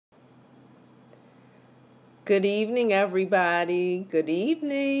Good evening, everybody. Good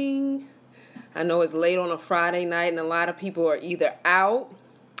evening. I know it's late on a Friday night, and a lot of people are either out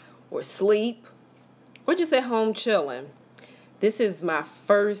or asleep or just at home chilling. This is my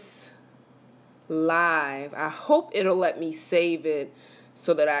first live. I hope it'll let me save it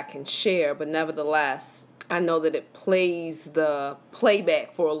so that I can share, but nevertheless, I know that it plays the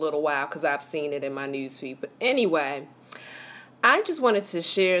playback for a little while because I've seen it in my newsfeed. But anyway, I just wanted to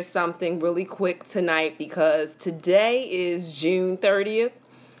share something really quick tonight because today is June 30th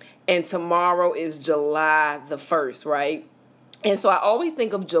and tomorrow is July the 1st, right? And so I always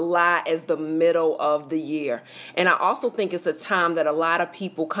think of July as the middle of the year. And I also think it's a time that a lot of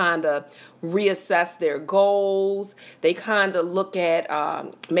people kind of reassess their goals. They kind of look at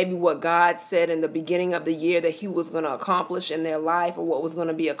maybe what God said in the beginning of the year that he was going to accomplish in their life or what was going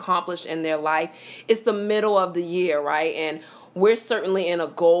to be accomplished in their life. It's the middle of the year, right? And we're certainly in a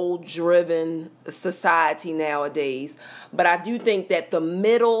goal-driven society nowadays. But I do think that the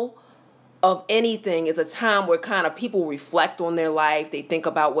middle of anything is a time where kind of people reflect on their life. They think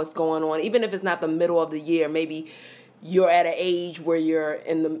about what's going on, even if it's not the middle of the year. Maybe you're at an age where you're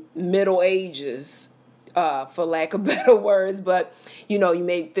in the middle ages, for lack of better words. But, you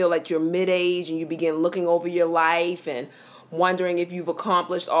may feel like you're mid-age and you begin looking over your life and wondering if you've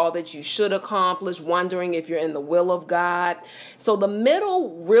accomplished all that you should accomplish, wondering if you're in the will of God. So the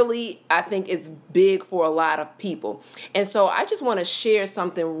middle really, I think, is big for a lot of people. And so I just want to share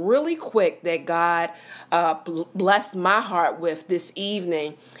something really quick that God blessed my heart with this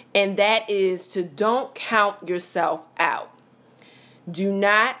evening, and that is to don't count yourself out. Do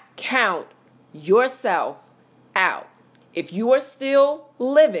not count yourself out. If you are still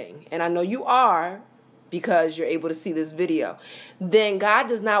living, and I know you are, because you're able to see this video, then God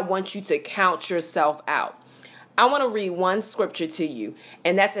does not want you to count yourself out. I want to read one scripture to you,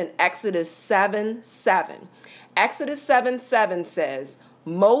 and that's in Exodus 7:7. Exodus 7:7 says,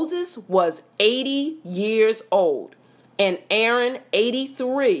 Moses was 80 years old and Aaron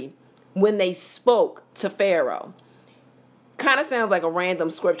 83 when they spoke to Pharaoh. Kind of sounds like a random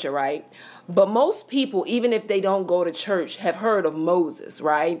scripture, right? But most people, even if they don't go to church, have heard of Moses,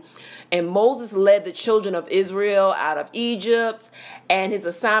 right? And Moses led the children of Israel out of Egypt, and his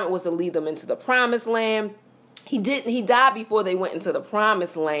assignment was to lead them into the promised land. He died before they went into the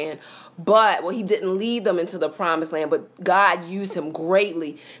promised land, he didn't lead them into the promised land, but God used him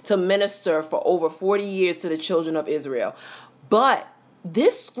greatly to minister for over 40 years to the children of Israel. But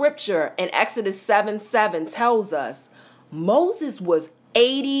this scripture in Exodus 7:7 tells us Moses was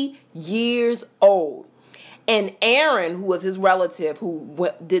 80 years old. And Aaron, who was his relative who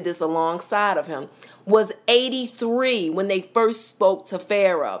did this alongside of him, was 83 when they first spoke to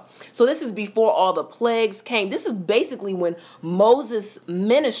Pharaoh. So this is before all the plagues came. This is basically when Moses'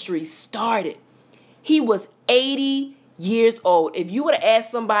 ministry started. He was 80 years old. If you would have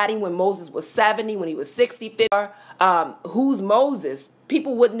asked somebody when Moses was 70, when he was 60, 50, who's Moses?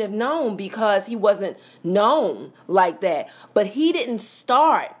 People wouldn't have known because he wasn't known like that. But he didn't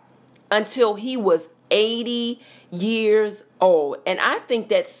start until he was 80 years old. And I think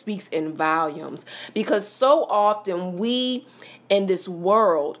that speaks in volumes because so often we in this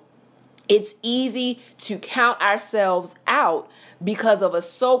world, it's easy to count ourselves out because of a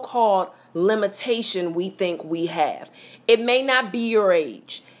so-called limitation we think we have. It may not be your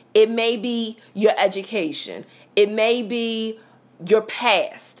age. It may be your education. It may be your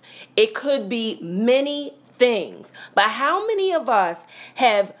past. It could be many things. But how many of us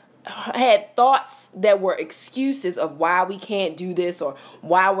have had thoughts that were excuses of why we can't do this or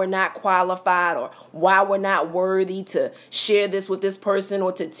why we're not qualified or why we're not worthy to share this with this person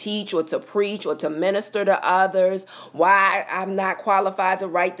or to teach or to preach or to minister to others, why I'm not qualified to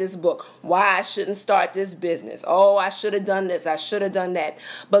write this book, why I shouldn't start this business, oh, I should have done this, I should have done that.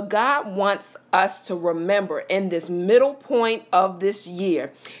 But God wants us to remember in this middle point of this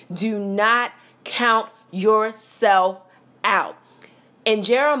year, do not count yourself out. In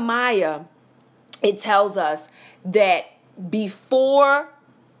Jeremiah, it tells us that before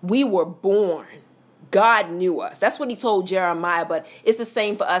we were born, God knew us. That's what he told Jeremiah, but it's the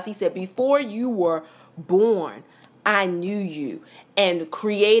same for us. He said, before you were born, I knew you and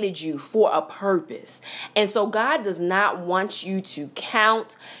created you for a purpose. And so God does not want you to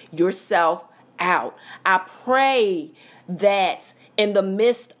count yourself out. I pray that in the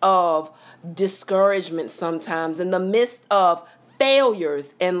midst of discouragement sometimes, in the midst of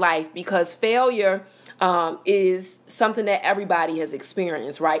failures in life, because failure is something that everybody has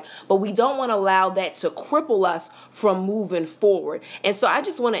experienced, right? But we don't want to allow that to cripple us from moving forward. And so I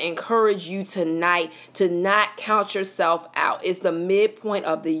just want to encourage you tonight to not count yourself out. It's the midpoint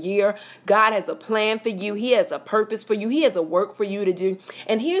of the year. God has a plan for you. He has a purpose for you. He has a work for you to do.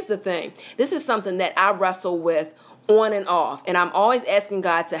 And here's the thing. This is something that I wrestle with on and off, and I'm always asking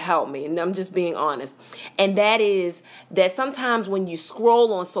God to help me, and I'm just being honest. And that is that sometimes when you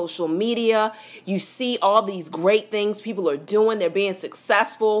scroll on social media, you see all these great things people are doing, they're being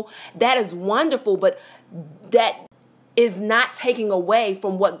successful. That is wonderful, but that is not taking away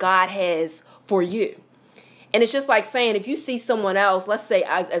from what God has for you. And it's just like saying, if you see someone else, let's say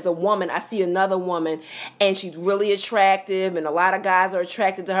as a woman, I see another woman and she's really attractive and a lot of guys are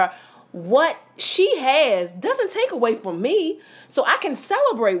attracted to her. What she has doesn't take away from me. So I can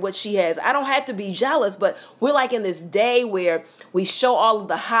celebrate what she has. I don't have to be jealous, but we're like in this day where we show all of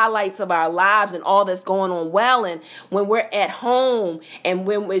the highlights of our lives and all that's going on well. And when we're at home and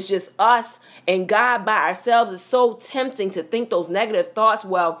when it's just us and God by ourselves, it's so tempting to think those negative thoughts.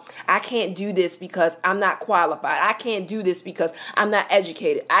 Well, I can't do this because I'm not qualified. I can't do this because I'm not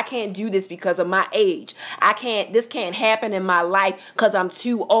educated. I can't do this because of my age. This can't happen in my life because I'm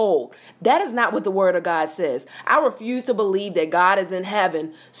too old. That is not what the word of God says. I refuse to believe that God is in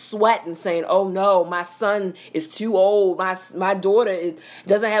heaven sweating, saying, oh no, my son is too old. My daughter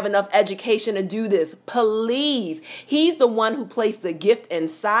doesn't have enough education to do this. Please. He's the one who placed the gift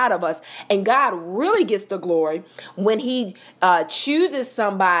inside of us. And God really gets the glory when he chooses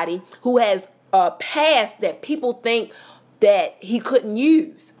somebody who has a past that people think that he couldn't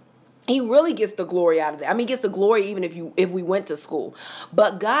use. He really gets the glory out of that. I mean, he gets the glory even if we went to school.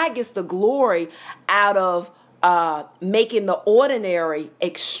 But God gets the glory out of making the ordinary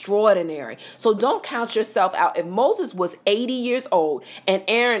extraordinary. So don't count yourself out. If Moses was 80 years old and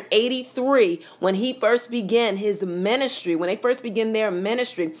Aaron 83 when he first began his ministry, when they first began their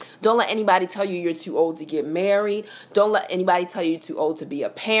ministry, don't let anybody tell you you're too old to get married. Don't let anybody tell you you're too old to be a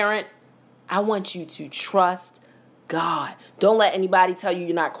parent. I want you to trust God. Don't let anybody tell you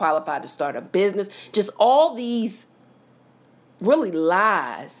you're not qualified to start a business. Just all these really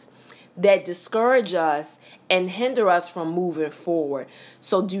lies that discourage us and hinder us from moving forward.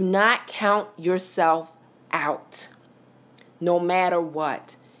 So do not count yourself out, no matter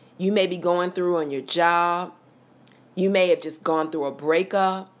what. You may be going through on your job. You may have just gone through a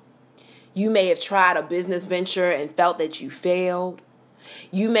breakup. You may have tried a business venture and felt that you failed.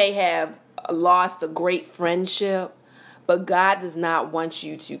 You may have lost a great friendship. But God does not want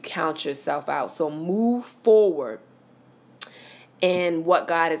you to count yourself out. So move forward in what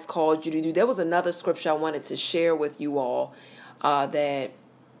God has called you to do. There was another scripture I wanted to share with you all that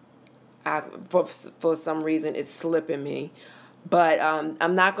for some reason it's slipping me. But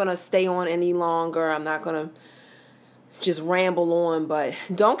I'm not going to stay on any longer. I'm not going to just ramble on. But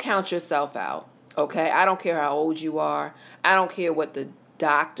don't count yourself out, okay? I don't care how old you are. I don't care what the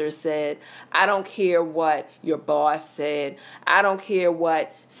doctor said. I don't care what your boss said. I don't care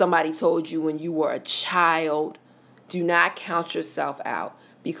what somebody told you when you were a child. Do not count yourself out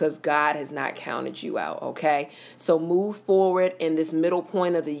because God has not counted you out, okay? So move forward in this middle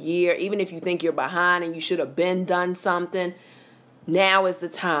point of the year. Even if you think you're behind and you should have been done something, now is the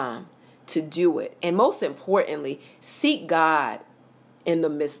time to do it. And most importantly, seek God in the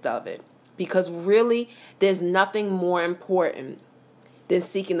midst of it, because really there's nothing more important than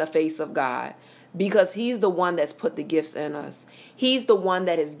seeking the face of God, because he's the one that's put the gifts in us. He's the one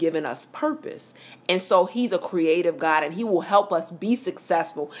that has given us purpose. And so he's a creative God, and he will help us be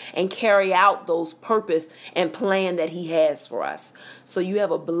successful and carry out those purpose and plan that he has for us. So you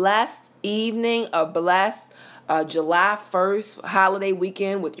have a blessed evening, a blessed July 1st holiday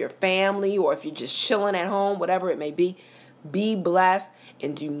weekend with your family, or if you're just chilling at home, whatever it may be. Be blessed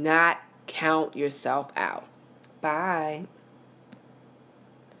and do not count yourself out. Bye.